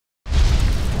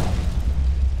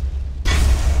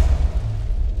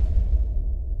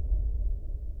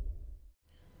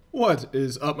What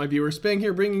is up, my viewers? Spang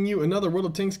here, bringing you another World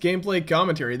of Tanks gameplay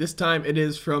commentary. This time it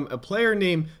is from a player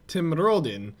named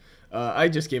Timrodin. I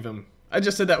just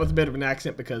said that with a bit of an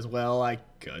accent because, well, I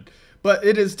could. But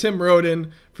it is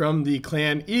Timrodin from the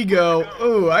clan Ego.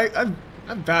 Oh,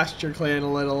 I've bashed your clan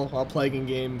a little while playing in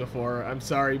game before. I'm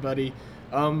sorry, buddy.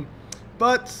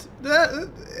 But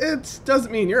it doesn't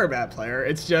mean you're a bad player.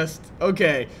 It's just,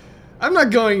 okay. I'm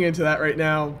not going into that right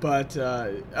now, but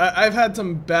I've had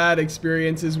some bad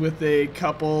experiences with a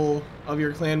couple of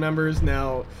your clan members.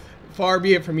 Now, far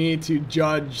be it for me to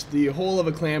judge the whole of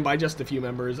a clan by just a few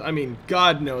members. I mean,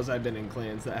 God knows I've been in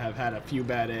clans that have had a few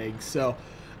bad eggs, so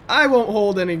I won't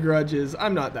hold any grudges.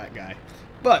 I'm not that guy.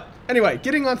 But anyway,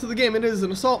 getting onto the game, it is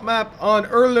an assault map on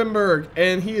Erlenberg,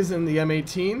 and he is in the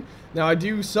M18. Now, I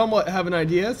do somewhat have an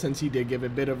idea, since he did give a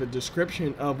bit of a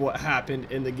description of what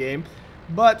happened in the game.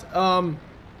 But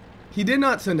he did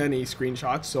not send any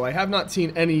screenshots, so I have not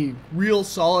seen any real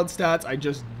solid stats. I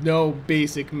just know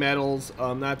basic medals.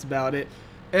 That's about it.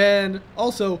 And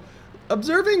also,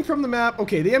 observing from the map,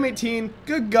 okay, the M18,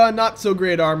 good gun, not so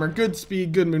great armor, good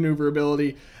speed, good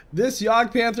maneuverability. This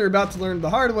Yogg Panther about to learn the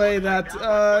hard way that,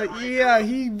 yeah,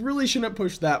 he really shouldn't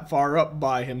push that far up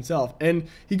by himself. And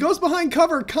he goes behind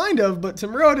cover, kind of, but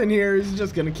Timrodin here is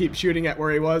just going to keep shooting at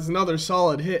where he was. Another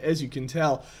solid hit, as you can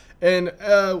tell. And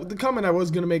the comment I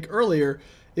was going to make earlier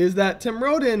is that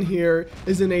Timrodin here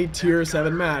is in a tier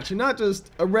 7 match, and not just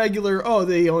a regular, oh,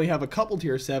 they only have a couple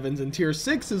tier 7s and tier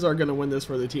 6s are going to win this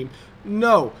for the team.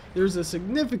 No, there's a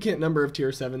significant number of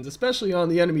tier 7s, especially on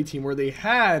the enemy team, where they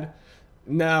had,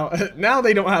 now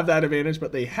they don't have that advantage,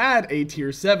 but they had a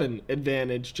tier 7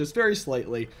 advantage, just very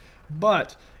slightly.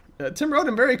 But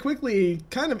Timrodin very quickly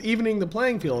kind of evening the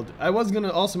playing field. I was going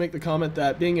to also make the comment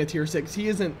that being a tier 6,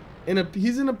 he's in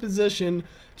a position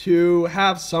to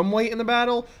have some weight in the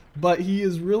battle, but he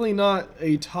is really not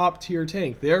a top tier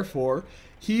tank. Therefore,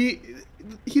 it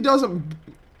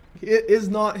is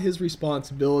not his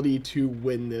responsibility to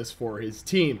win this for his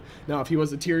team. Now, if he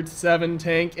was a tier 7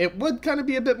 tank, it would kind of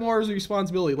be a bit more his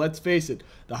responsibility. Let's face it,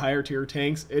 the higher tier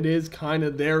tanks, it is kind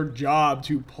of their job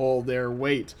to pull their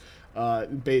weight.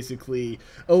 Basically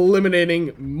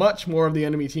eliminating much more of the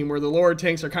enemy team, where the lower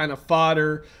tanks are kind of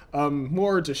fodder,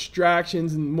 more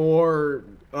distractions and more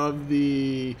of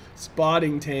the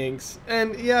spotting tanks.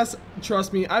 And yes,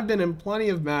 trust me, I've been in plenty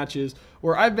of matches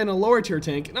where I've been a lower tier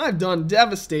tank and I've done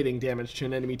devastating damage to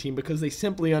an enemy team because they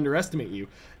simply underestimate you.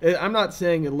 I'm not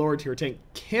saying a lower tier tank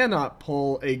cannot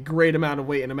pull a great amount of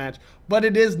weight in a match, but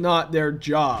it is not their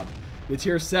job. The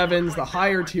tier 7s, the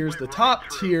higher tiers, the top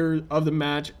tier of the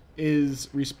match is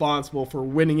responsible for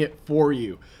winning it for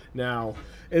you. Now,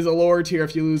 as a lower tier,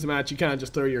 if you lose a match, you kind of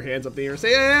just throw your hands up in the air and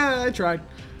say, yeah, I tried.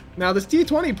 Now, this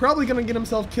T20 probably going to get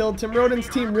himself killed. Timrodin's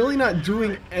team really not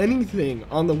doing anything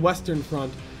on the western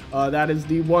front. That is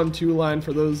the 1-2 line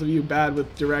for those of you bad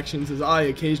with directions, as I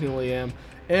occasionally am.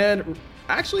 And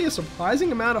actually a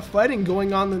surprising amount of fighting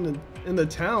going on in the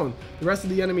town. The rest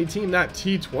of the enemy team, that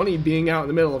T20 being out in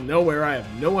the middle of nowhere, I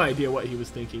have no idea what he was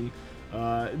thinking.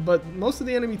 But most of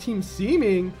the enemy team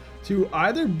seeming to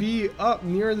either be up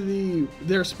near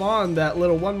their spawn, that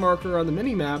little 1 marker on the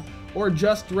mini-map, or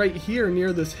just right here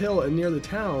near this hill and near the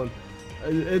town.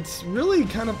 It's really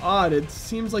kind of odd. It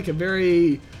seems like a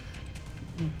very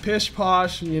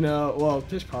pish-posh, you know, well,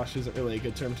 pish-posh isn't really a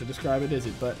good term to describe it, is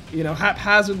it? But, you know,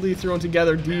 haphazardly thrown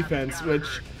together defense,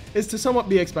 which is to somewhat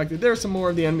be expected. There's some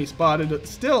more of the enemy spotted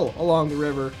still along the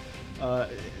river.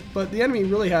 But the enemy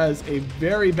really has a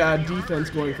very bad defense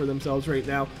going for themselves right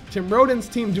now. Timrodin's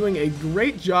team doing a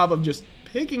great job of just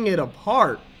picking it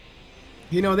apart.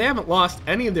 You know, they haven't lost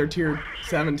any of their tier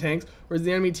 7 tanks, whereas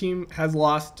the enemy team has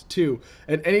lost 2.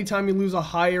 And anytime you lose a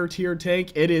higher tier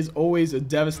tank, it is always a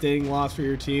devastating loss for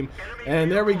your team. And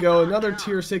there we go, another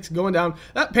tier 6 going down.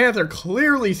 That Panther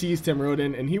clearly sees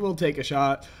Timrodin, and he will take a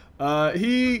shot.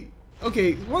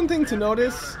 Okay, one thing to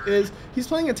notice is he's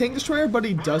playing a tank destroyer, but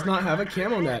he does not have a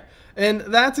camo net. And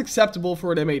that's acceptable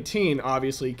for an M18,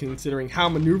 obviously, considering how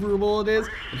maneuverable it is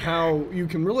and how you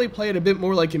can really play it a bit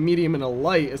more like a medium and a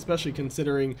light, especially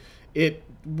considering it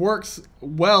works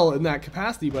well in that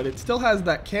capacity, but it still has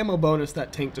that camo bonus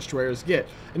that tank destroyers get.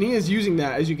 And he is using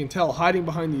that, as you can tell, hiding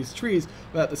behind these trees,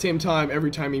 but at the same time,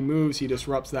 every time he moves, he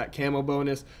disrupts that camo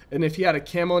bonus. And if he had a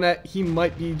camo net, he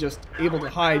might be just able to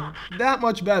hide that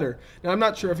much better. Now, I'm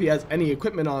not sure if he has any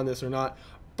equipment on this or not,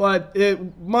 but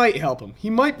it might help him. He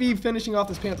might be finishing off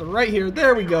this Panther right here.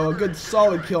 There we go, a good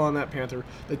solid kill on that Panther.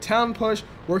 The town push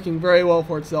working very well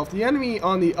for itself. The enemy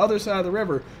on the other side of the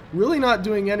river really not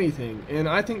doing anything, and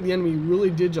I think the enemy really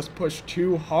did just push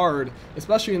too hard,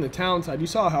 especially in the town side. You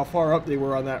saw how far up they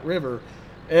were on that river.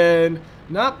 And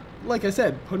not, like I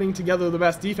said, putting together the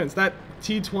best defense. That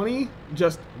T20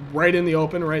 just right in the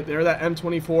open right there. That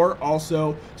M24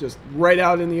 also just right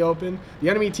out in the open. The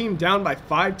enemy team down by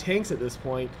 5 tanks at this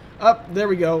point. Up, there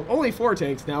we go. Only 4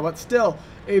 tanks now, but still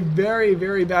a very,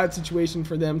 very bad situation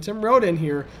for them. Timrodin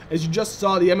here, as you just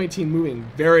saw, the M18 moving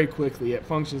very quickly. It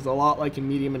functions a lot like a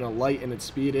medium and a light in its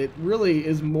speed. It really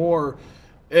is more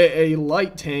a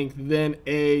light tank than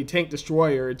a tank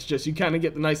destroyer. It's just you kind of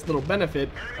get the nice little benefit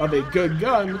of a good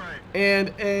gun and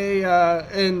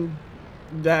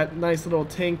that nice little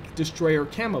tank destroyer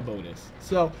camo bonus.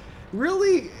 So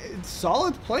really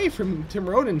solid play from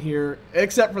Timrodin here,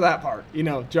 except for that part, you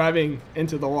know, driving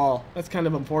into the wall. That's kind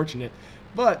of unfortunate.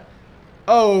 But,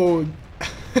 oh,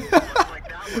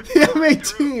 the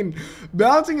M18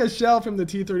 bouncing a shell from the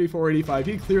T-34-85.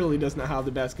 He clearly does not have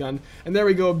the best gun. And there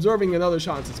we go, absorbing another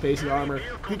shot into space and armor,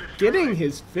 getting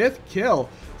his 5th kill.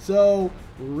 So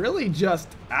really just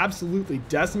absolutely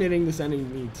decimating this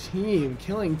enemy team,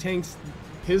 killing tanks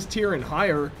his tier and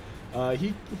higher.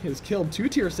 He has killed 2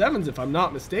 tier 7s, if I'm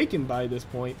not mistaken, by this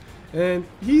point. And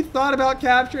he thought about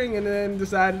capturing and then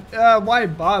decided, why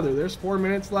bother? There's 4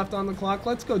 minutes left on the clock.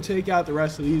 Let's go take out the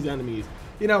rest of these enemies.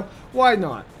 You know, why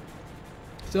not?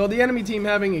 So the enemy team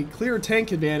having a clear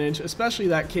tank advantage, especially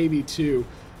that KV-2.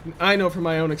 I know from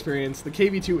my own experience, the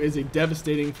KV-2 is a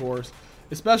devastating force,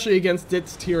 especially against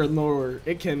its tier and lower.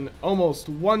 It can almost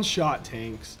one-shot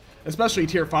tanks, especially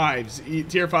tier 5s.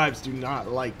 Tier 5s do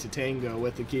not like to tango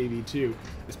with the KV-2,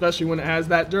 especially when it has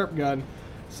that derp gun.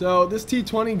 So this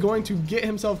T-20 going to get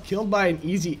himself killed by an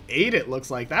easy 8, it looks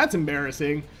like. That's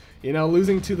embarrassing. You know,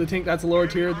 losing to the tank that's a lower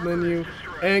tier than you,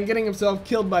 and getting himself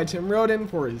killed by Timrodin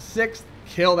for his 6th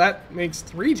kill. That makes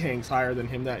 3 tanks higher than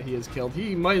him that he has killed.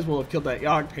 He might as well have killed that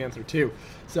Yogg Panther too.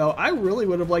 So I really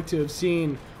would have liked to have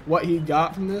seen what he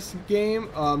got from this game.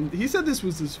 He said this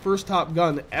was his first top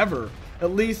gun ever.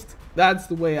 At least that's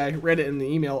the way I read it in the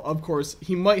email. Of course,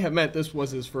 he might have meant this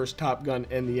was his first top gun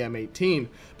in the M18,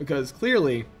 because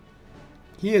clearly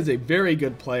he is a very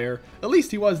good player. At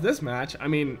least he was this match. I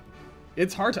mean,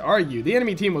 it's hard to argue. The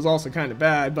enemy team was also kind of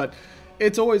bad, but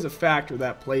it's always a factor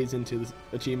that plays into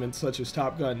achievements such as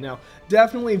Top Gun. Now,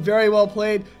 definitely very well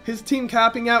played. His team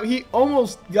capping out. He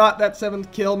almost got that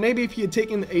 7th kill. Maybe if he had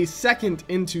taken a second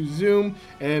into zoom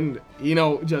and, you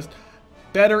know, just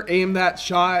better aim that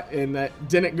shot and that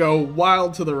didn't go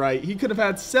wild to the right, he could have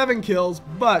had 7 kills,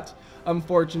 but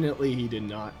unfortunately he did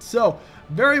not. So,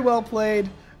 very well played.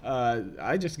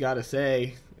 I just gotta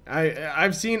say,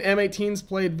 I've seen M18s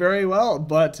played very well,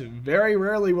 but very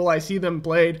rarely will I see them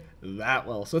played that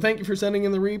well. So thank you for sending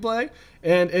in the replay.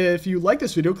 And if you like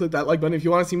this video, click that like button. If you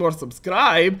want to see more,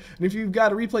 subscribe. And if you've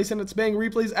got a replay, send it to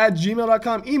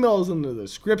spanglereplays@gmail.com. Email is in the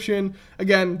description.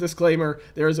 Again, disclaimer,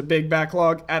 there is a big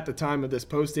backlog at the time of this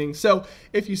posting. So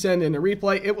if you send in a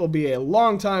replay, it will be a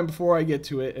long time before I get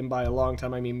to it. And by a long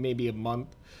time, I mean maybe a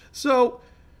month. So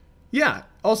yeah,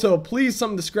 also please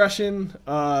some discretion.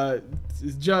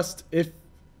 Just if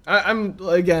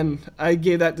I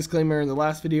gave that disclaimer in the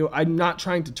last video. I'm not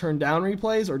trying to turn down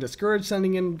replays or discourage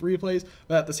sending in replays,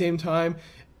 but at the same time,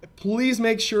 please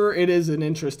make sure it is an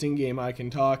interesting game I can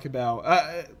talk about.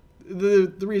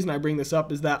 The reason I bring this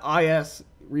up is that IS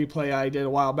replay I did a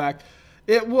while back,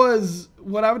 it was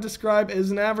what I would describe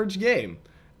as an average game.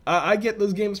 I get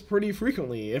those games pretty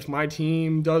frequently. If my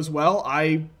team does well,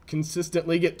 I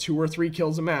consistently get 2 or 3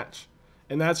 kills a match.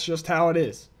 And that's just how it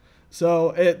is.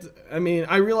 So, I mean,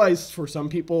 I realize for some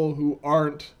people who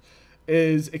aren't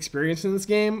as experienced in this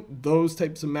game, those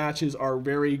types of matches are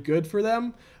very good for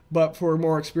them. But for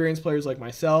more experienced players like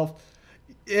myself,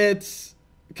 it's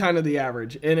kind of the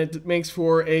average. And it makes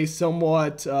for a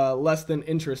somewhat less than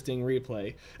interesting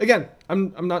replay. Again,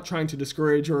 I'm not trying to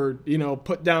discourage or, you know,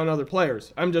 put down other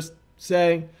players. I'm just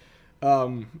saying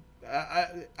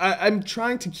I'm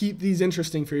trying to keep these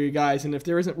interesting for you guys. And if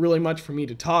there isn't really much for me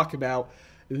to talk about,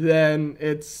 then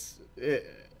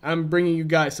I'm bringing you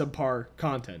guys subpar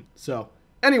content. So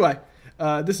anyway,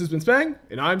 this has been Spang,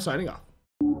 and I'm signing off.